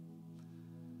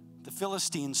 the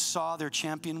Philistines saw their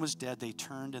champion was dead. They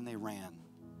turned and they ran.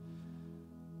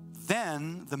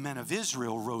 Then the men of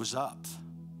Israel rose up,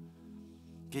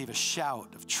 gave a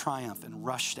shout of triumph, and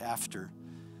rushed after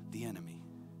the enemy.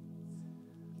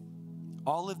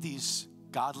 All of these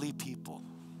godly people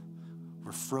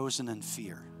were frozen in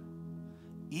fear,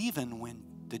 even when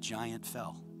the giant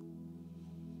fell.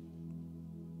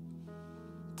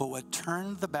 But what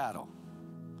turned the battle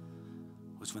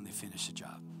was when they finished the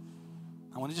job.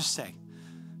 I want to just say,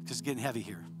 because it's getting heavy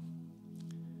here,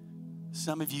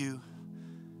 some of you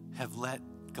have let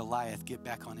Goliath get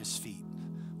back on his feet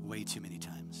way too many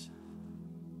times.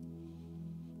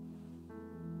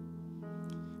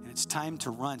 And it's time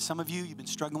to run. Some of you, you've been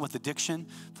struggling with addiction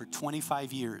for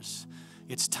 25 years.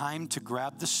 It's time to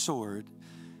grab the sword,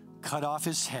 cut off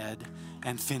his head,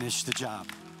 and finish the job.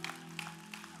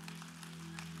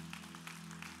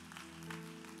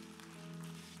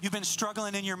 You've been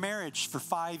struggling in your marriage for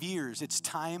 5 years. It's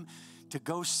time to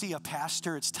go see a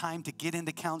pastor. It's time to get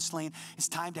into counseling. It's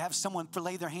time to have someone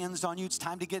lay their hands on you. It's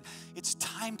time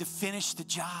to finish the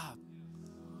job.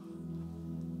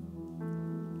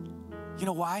 You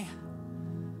know why?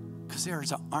 Because there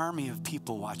is an army of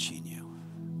people watching you.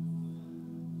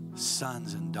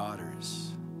 Sons and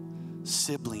daughters,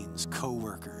 siblings,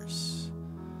 co-workers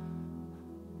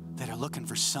that are looking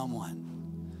for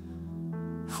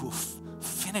someone who will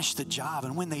finish the job.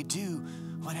 And when they do,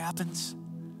 what happens?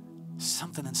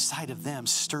 Something inside of them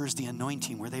stirs the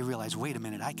anointing where they realize, wait a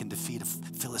minute, I can defeat a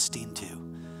Philistine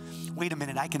too. Wait a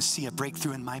minute, I can see a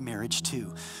breakthrough in my marriage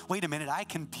too. Wait a minute, I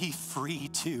can be free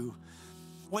too.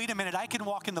 Wait a minute, I can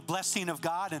walk in the blessing of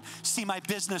God and see my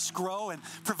business grow and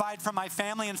provide for my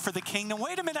family and for the kingdom.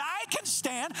 Wait a minute, I can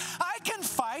stand, I can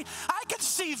fight, I can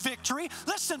see victory.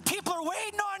 Listen, people are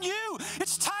waiting on you.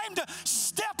 It's time to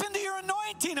step into your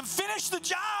anointing and finish the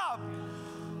job.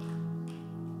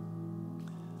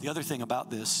 The other thing about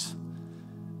this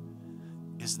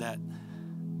is that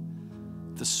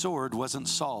the sword wasn't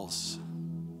Saul's.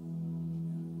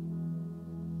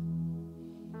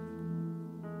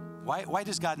 Why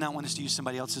does God not want us to use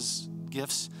somebody else's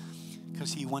gifts?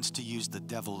 Because he wants to use the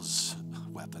devil's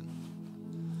weapon.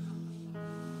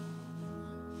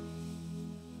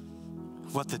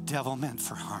 What the devil meant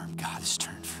for harm, God has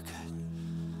turned for good.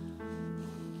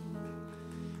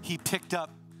 He picked up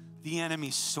the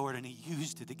enemy's sword and he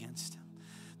used it against him.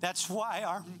 That's why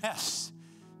our mess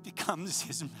becomes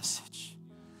his message.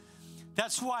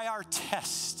 That's why our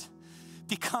test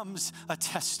becomes a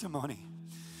testimony.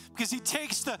 because he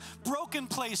takes the broken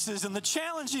places and the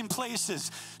challenging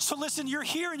places. So listen, you're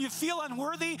here and you feel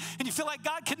unworthy and you feel like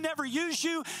God can never use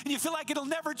you and you feel like it'll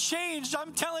never change.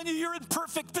 I'm telling you, you're in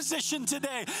perfect position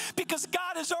today because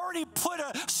God has already put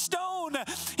a stone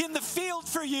in the field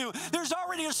for you. There's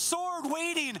already a sword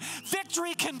waiting.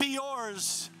 Victory can be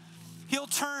yours. He'll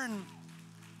turn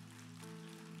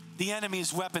the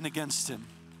enemy's weapon against him.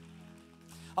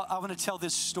 I want to tell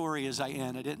this story as I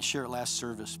end. I didn't share it last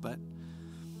service, but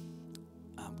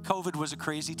COVID was a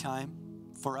crazy time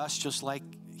for us, just like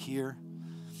here.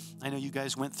 I know you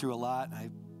guys went through a lot. I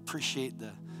appreciate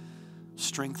the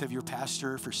strength of your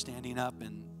pastor for standing up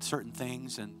in certain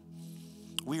things. And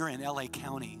we were in LA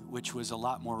County, which was a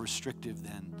lot more restrictive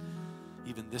than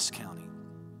even this county.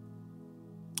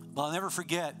 Well, I'll never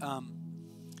forget, it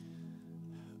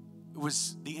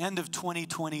was the end of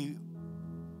 2020.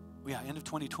 Yeah, end of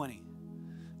 2020.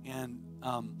 And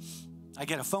I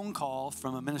get a phone call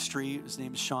from a ministry. His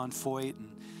name is Sean Foyt,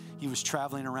 and he was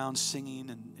traveling around singing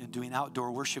and doing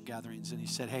outdoor worship gatherings. And he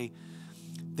said, hey,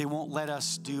 they won't let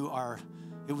us do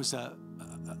they were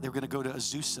going to go to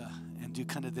Azusa and do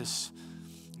kind of this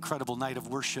incredible night of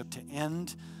worship to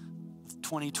end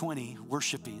 2020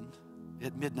 worshiping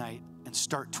at midnight and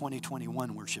start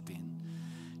 2021 worshiping.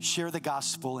 Share the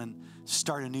gospel and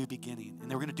start a new beginning. And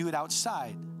they were going to do it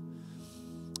outside.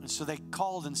 And so they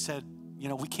called and said,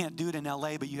 we can't do it in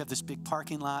LA, but you have this big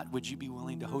parking lot. Would you be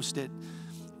willing to host it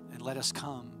and let us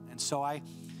come? And so I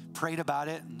prayed about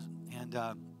it and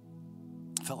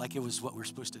felt like it was what we're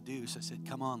supposed to do. So I said,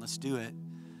 come on, let's do it.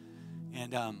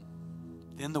 And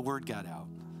then the word got out.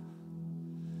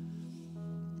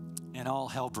 And all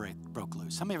hell broke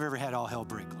loose. How many have ever had all hell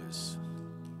break loose?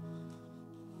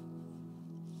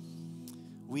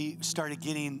 We started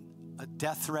getting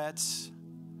death threats.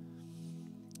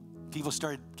 People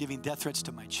started giving death threats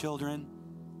to my children.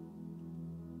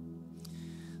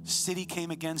 The city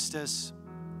came against us.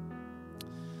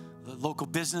 The local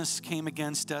business came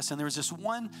against us. And there was this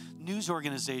one news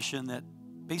organization that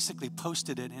basically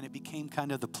posted it, and it became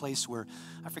kind of the place where,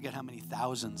 I forget how many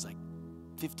thousands, like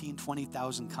 15,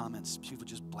 20,000 comments, people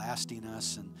just blasting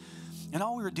us. And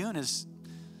all we were doing is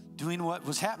doing what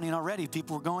was happening already.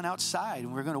 People were going outside, and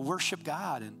we were going to worship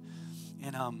God.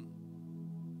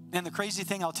 And the crazy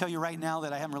thing, I'll tell you right now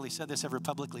that I haven't really said this ever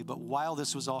publicly, but while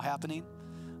this was all happening,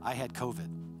 I had COVID.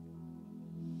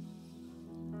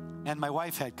 And my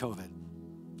wife had COVID.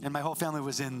 And my whole family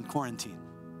was in quarantine.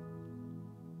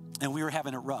 And we were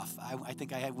having it rough. I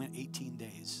think I went 18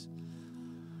 days.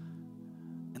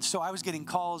 And so I was getting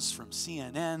calls from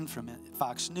CNN, from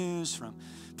Fox News, from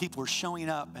people were showing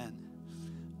up. And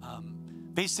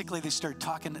basically they started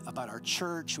talking about our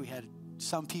church. We had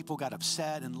some people got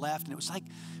upset and left, and it was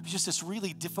just this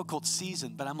really difficult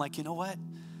season. But I'm like, you know what?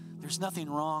 There's nothing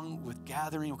wrong with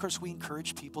gathering. Of course, we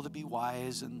encourage people to be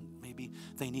wise, and maybe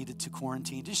they needed to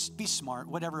quarantine. Just be smart,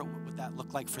 whatever would that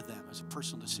look like for them. It was a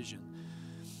personal decision.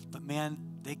 But man,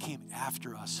 they came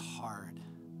after us hard.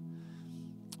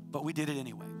 But we did it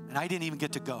anyway, and I didn't even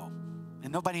get to go.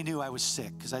 And nobody knew I was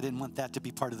sick because I didn't want that to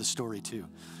be part of the story too.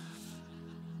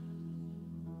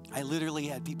 I literally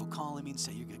had people calling me and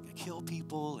say, you're going to kill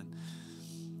people. And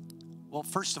well,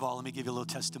 first of all, let me give you a little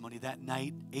testimony. That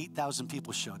night, 8,000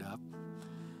 people showed up,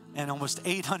 and almost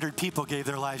 800 people gave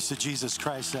their lives to Jesus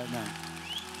Christ that night.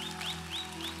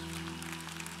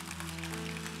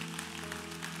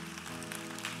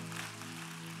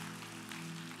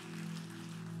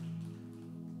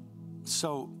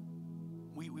 So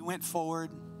we went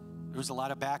forward. There was a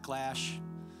lot of backlash,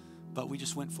 but we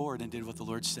just went forward and did what the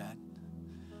Lord said.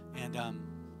 And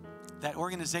that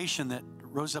organization that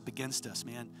rose up against us,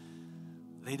 man,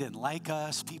 they didn't like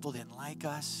us. People didn't like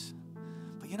us.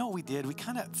 But you know what we did? We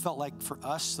kind of felt like for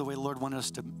us, the way the Lord wanted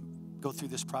us to go through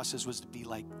this process was to be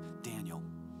like Daniel.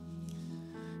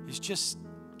 Is just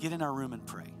get in our room and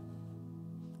pray.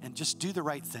 And just do the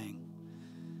right thing.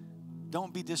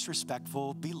 Don't be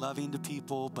disrespectful. Be loving to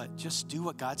people. But just do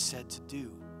what God said to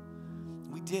do.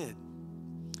 We did.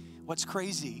 What's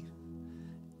crazy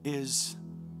is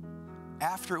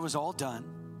after it was all done,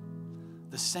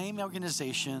 the same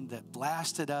organization that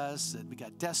blasted us, that we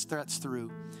got death threats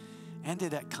through,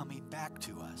 ended up coming back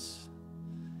to us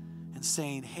and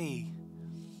saying, hey,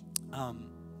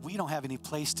 we don't have any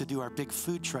place to do our big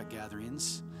food truck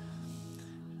gatherings,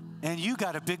 and you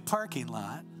got a big parking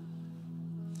lot.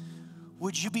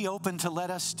 Would you be open to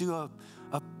let us do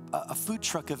a food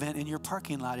truck event in your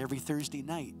parking lot every Thursday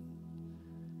night?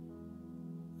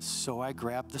 So I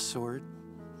grabbed the sword.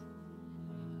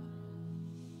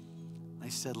 I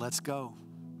said, let's go.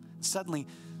 Suddenly,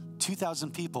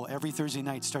 2,000 people every Thursday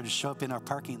night started to show up in our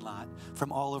parking lot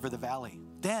from all over the valley.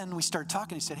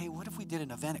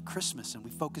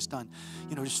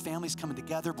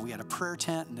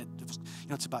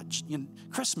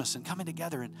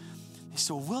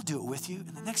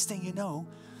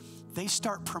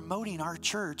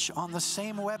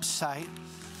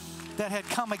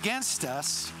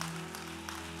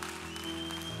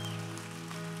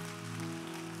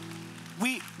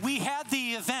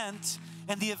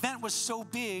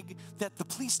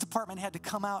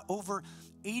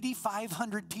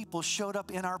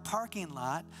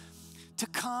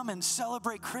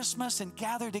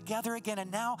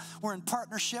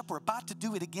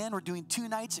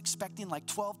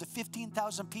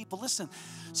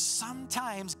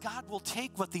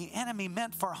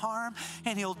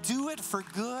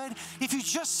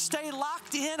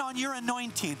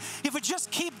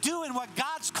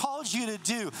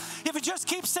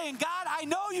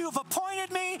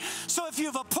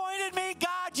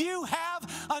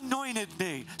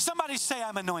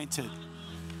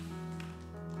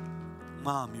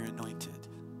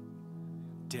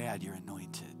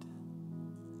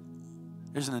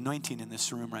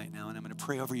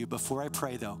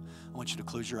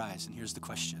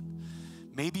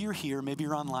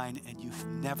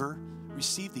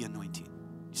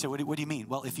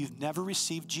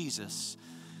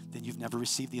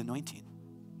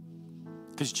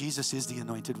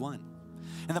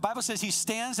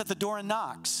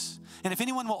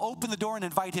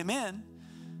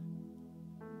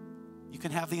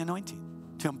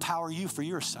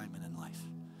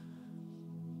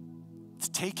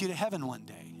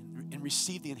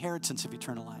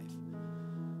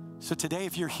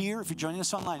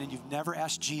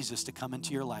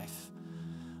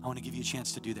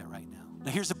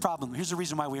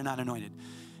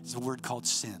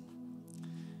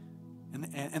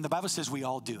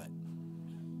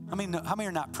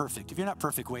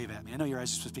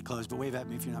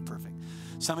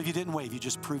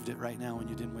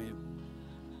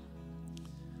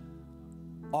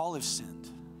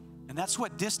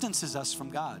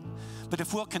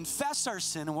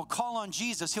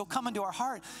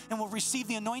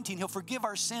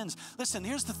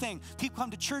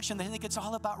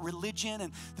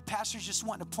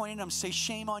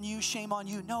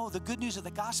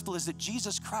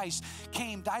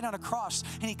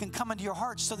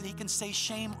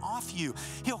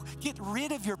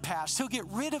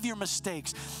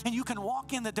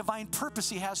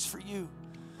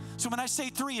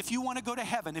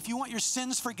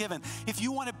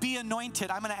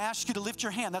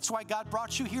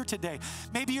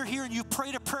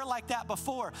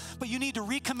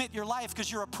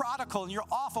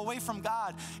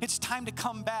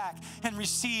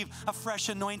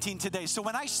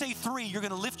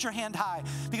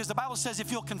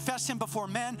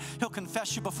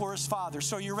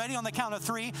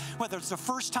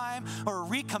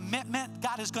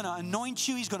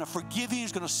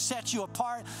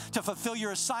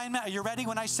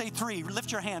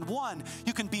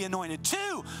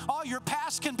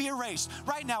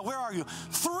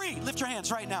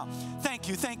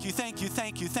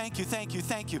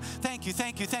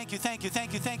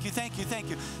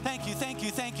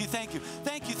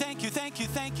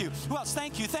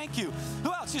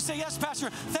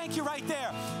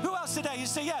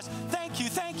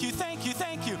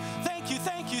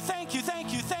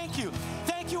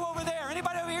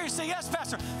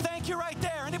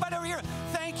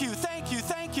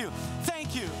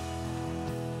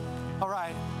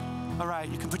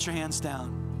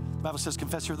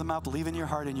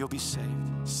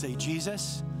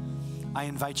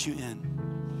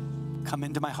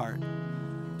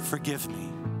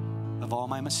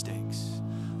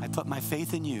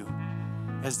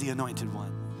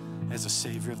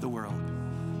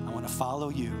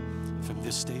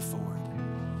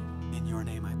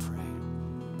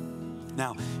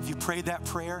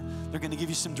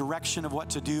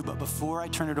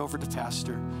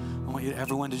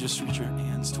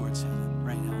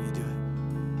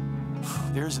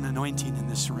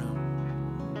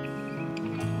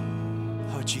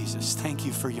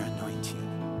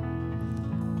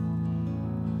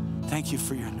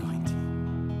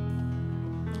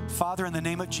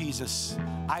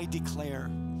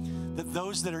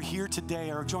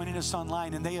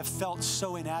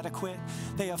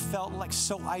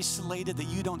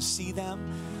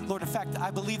 Lord, in fact,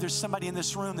 I believe there's somebody in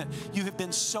this room that you have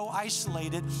been so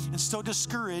isolated and so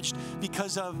discouraged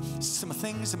because of some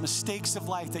things and mistakes of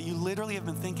life that you literally have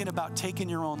been thinking about taking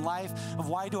your own life, of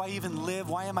why do I even live?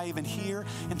 Why am I even here?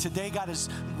 And today God is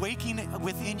waking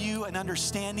within you an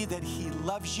understanding that He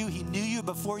loves you. He knew you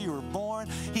before you were born.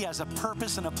 He has a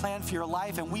purpose and a plan for your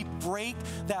life. And we break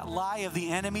that lie of the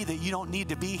enemy that you don't need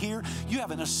to be here. You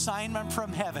have an assignment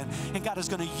from heaven, and God is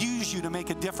going to use you to make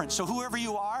a difference. So whoever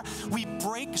you are, we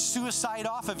break suicide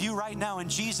off of you right now in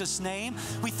Jesus' name.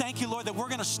 We thank you, Lord, that we're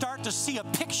going to start to see a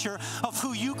picture of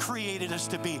who you created us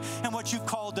to be and what you've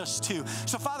called us to.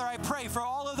 So, Father, I pray for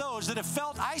all of those that have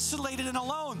felt isolated and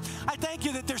alone. I thank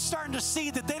you that they're starting to see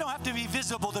that they don't have to be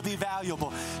visible to be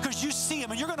valuable, because you see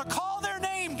them, and you're going to call their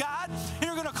name, God, and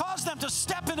you're going to cause them to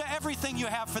step into everything you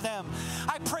have for them.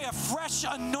 I pray a fresh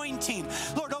anointing,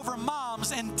 Lord, over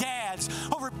moms and dads,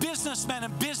 over businessmen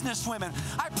and businesswomen.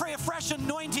 I pray a fresh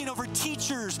anointing over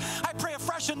teachers. I pray a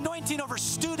fresh anointing over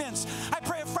students. I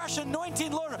pray a fresh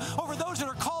anointing, Lord, over those that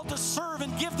are called to serve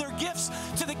and give their gifts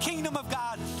to the kingdom of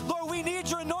God. Lord, we need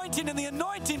your anointing, and the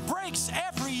anointing breaks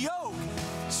every yoke.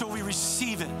 So we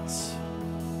receive it.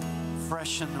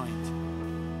 Fresh anointing.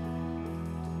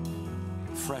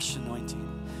 Fresh anointing.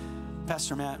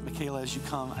 Pastor Matt, Michaela, as you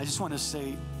come, I just want to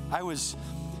say, I was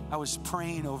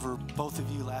praying over both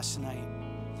of you last night.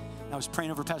 I was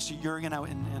praying over Pastor Jurgen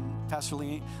and Pastor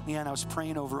Leanne. I was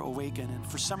praying over Awaken. And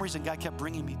for some reason, God kept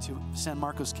bringing me to San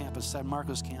Marcos campus.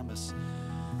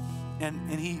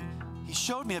 And he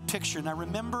showed me a picture. And I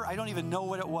remember, I don't even know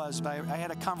what it was, but I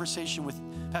had a conversation with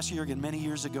Pastor Jurgen many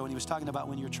years ago. And he was talking about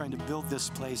when you were trying to build this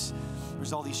place, there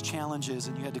was all these challenges,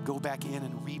 and you had to go back in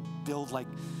and rebuild like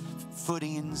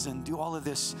footings and do all of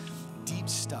this deep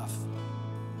stuff.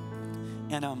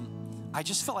 And I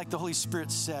just felt like the Holy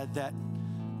Spirit said that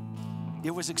it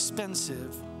was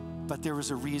expensive, but there was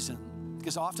a reason.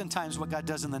 Because oftentimes what God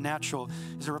does in the natural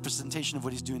is a representation of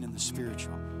what He's doing in the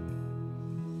spiritual.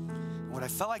 And what I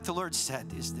felt like the Lord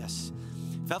said is this.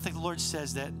 I felt like the Lord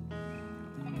says that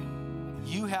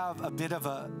you have a bit of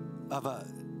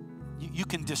you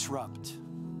can disrupt.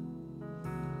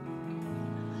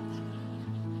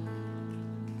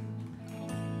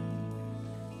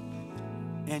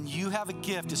 And you have a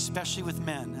gift, especially with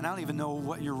men. And I don't even know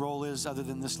what your role is other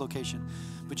than this location.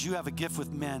 But you have a gift with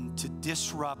men to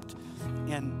disrupt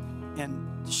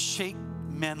and shake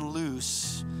men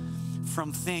loose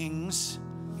from things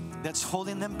that's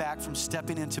holding them back from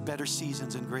stepping into better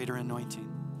seasons and greater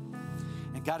anointing.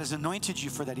 And God has anointed you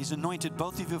for that. He's anointed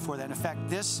both of you for that. In fact,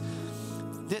 this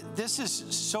is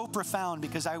so profound,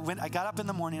 because I got up in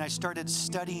the morning, I started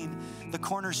studying the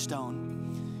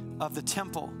cornerstone of the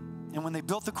temple. And when they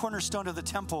built the cornerstone of the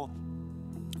temple,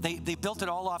 they built it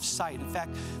all off site. In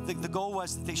fact, the goal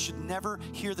was that they should never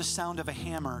hear the sound of a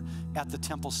hammer at the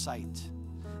temple site.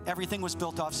 Everything was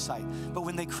built off site. But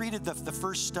when they created the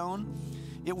first stone,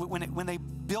 when they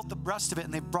built the rest of it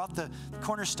and they brought the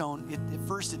cornerstone, at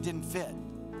first it didn't fit.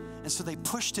 And so they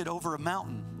pushed it over a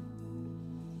mountain,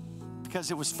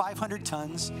 because it was 500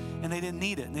 tons and they didn't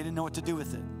need it and they didn't know what to do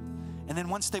with it. And then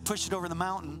once they pushed it over the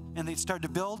mountain and they started to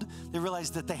build, they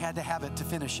realized that they had to have it to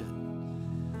finish it.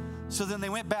 So then they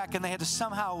went back and they had to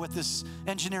somehow, with this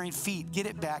engineering feat, get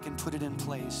it back and put it in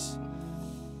place.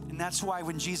 And that's why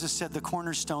when Jesus said the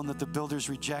cornerstone that the builders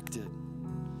rejected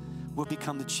will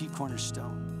become the chief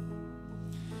cornerstone.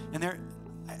 And there,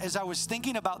 as I was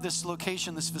thinking about this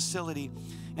location, this facility,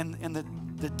 and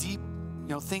the deep,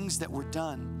 things that were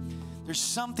done, there's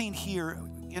something here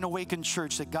in Awaken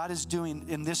Church that God is doing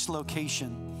in this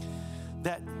location,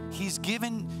 that He's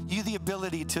given you the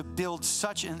ability to build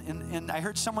such, and I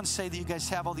heard someone say that you guys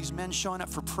have all these men showing up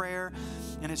for prayer,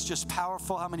 and it's just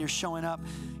powerful how many are showing up.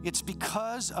 It's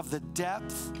because of the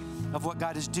depth of what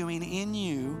God is doing in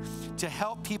you to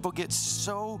help people get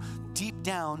so deep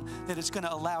down that it's going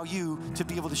to allow you to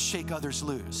be able to shake others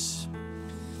loose.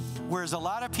 Whereas a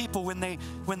lot of people, when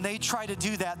they try to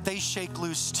do that, they shake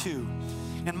loose too.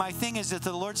 And my thing is that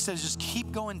the Lord says, just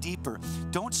keep going deeper.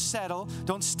 Don't settle.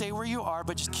 Don't stay where you are,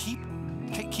 but just keep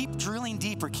drilling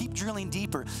deeper. Keep drilling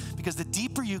deeper. Because the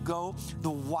deeper you go,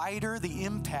 the wider the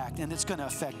impact. And it's going to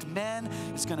affect men.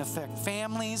 It's going to affect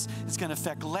families. It's going to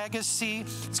affect legacy.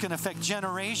 It's going to affect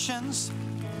generations.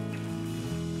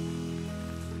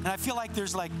 And I feel like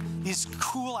there's like these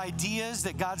cool ideas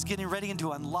that God's getting ready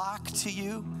to unlock to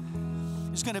you.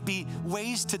 There's going to be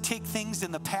ways to take things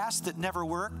in the past that never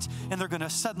worked, and they're going to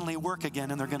suddenly work again,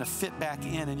 and they're going to fit back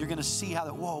in, and you're going to see how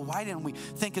that, whoa, why didn't we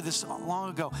think of this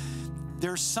long ago?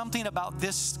 There's something about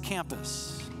this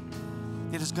campus.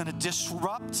 It is going to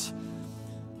disrupt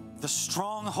the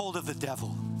stronghold of the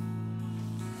devil.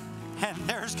 and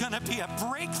there's going to be a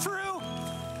breakthrough,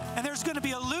 and there's going to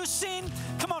be a loosing.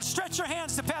 Come on, stretch your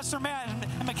hands to Pastor Matt and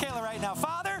Michaela right now.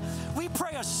 Father, we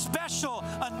pray a special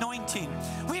anointing.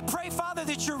 We pray, Father,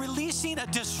 that you're releasing a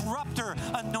disruptor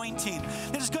anointing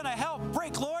that is going to help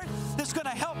break, Lord, that's going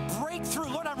to help break through.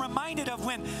 Lord, I'm reminded of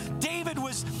when David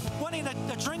was wanting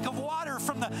a drink of water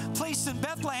from the place in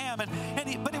Bethlehem,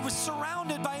 but it was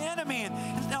surrounded by enemy.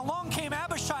 And along came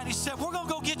Abishai, and he said, we're going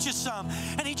to go get you some.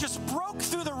 And he just broke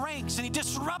through the ranks, and he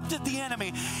disrupted the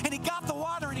enemy, and he got the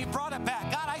water, and he brought it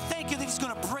back. God, I thank you that he's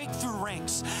going to break through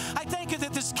ranks. I thank you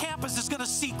that this campus is going to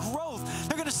see growth.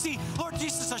 They're going to see, Lord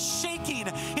Jesus, a shaking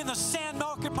in the San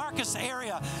Marcos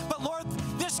area. But Lord,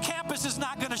 this campus is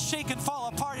not going to shake and fall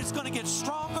apart. It's going to get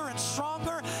stronger and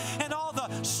stronger, and all the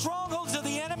strongholds of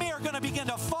the enemy are going to begin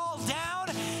to fall down,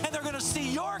 and they're going to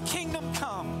see your kingdom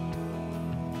come.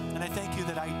 And I thank you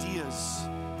that ideas,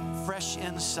 fresh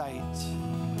insight,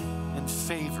 and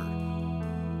favor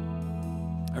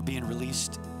are being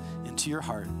released into your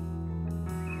heart.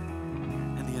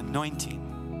 And the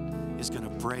anointing is going to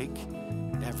break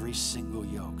every single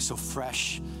yoke. So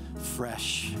fresh,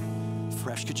 fresh,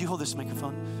 fresh. Could you hold this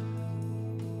microphone?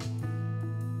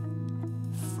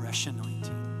 Fresh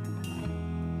anointing.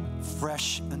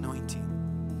 Fresh anointing.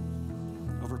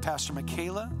 Over Pastor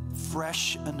Michaela,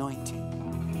 fresh anointing.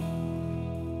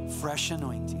 Fresh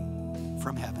anointing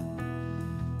from heaven.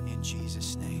 In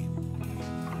Jesus' name.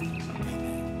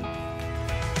 Amen.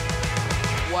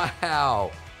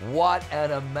 Wow, what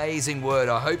an amazing word.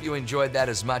 I hope you enjoyed that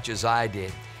as much as I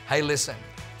did. Hey, listen,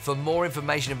 for more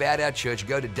information about our church,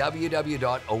 go to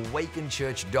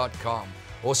www.awakenchurch.com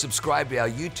or subscribe to our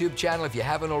YouTube channel if you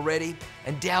haven't already,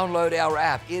 and download our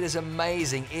app. It is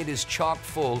amazing. It is chock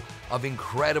full of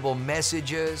incredible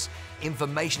messages,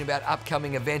 information about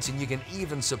upcoming events, and you can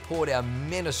even support our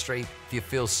ministry if you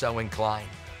feel so inclined.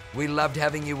 We loved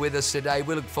having you with us today.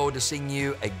 We look forward to seeing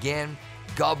you again.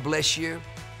 God bless you.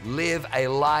 Live a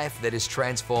life that is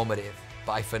transformative.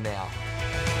 Bye for now.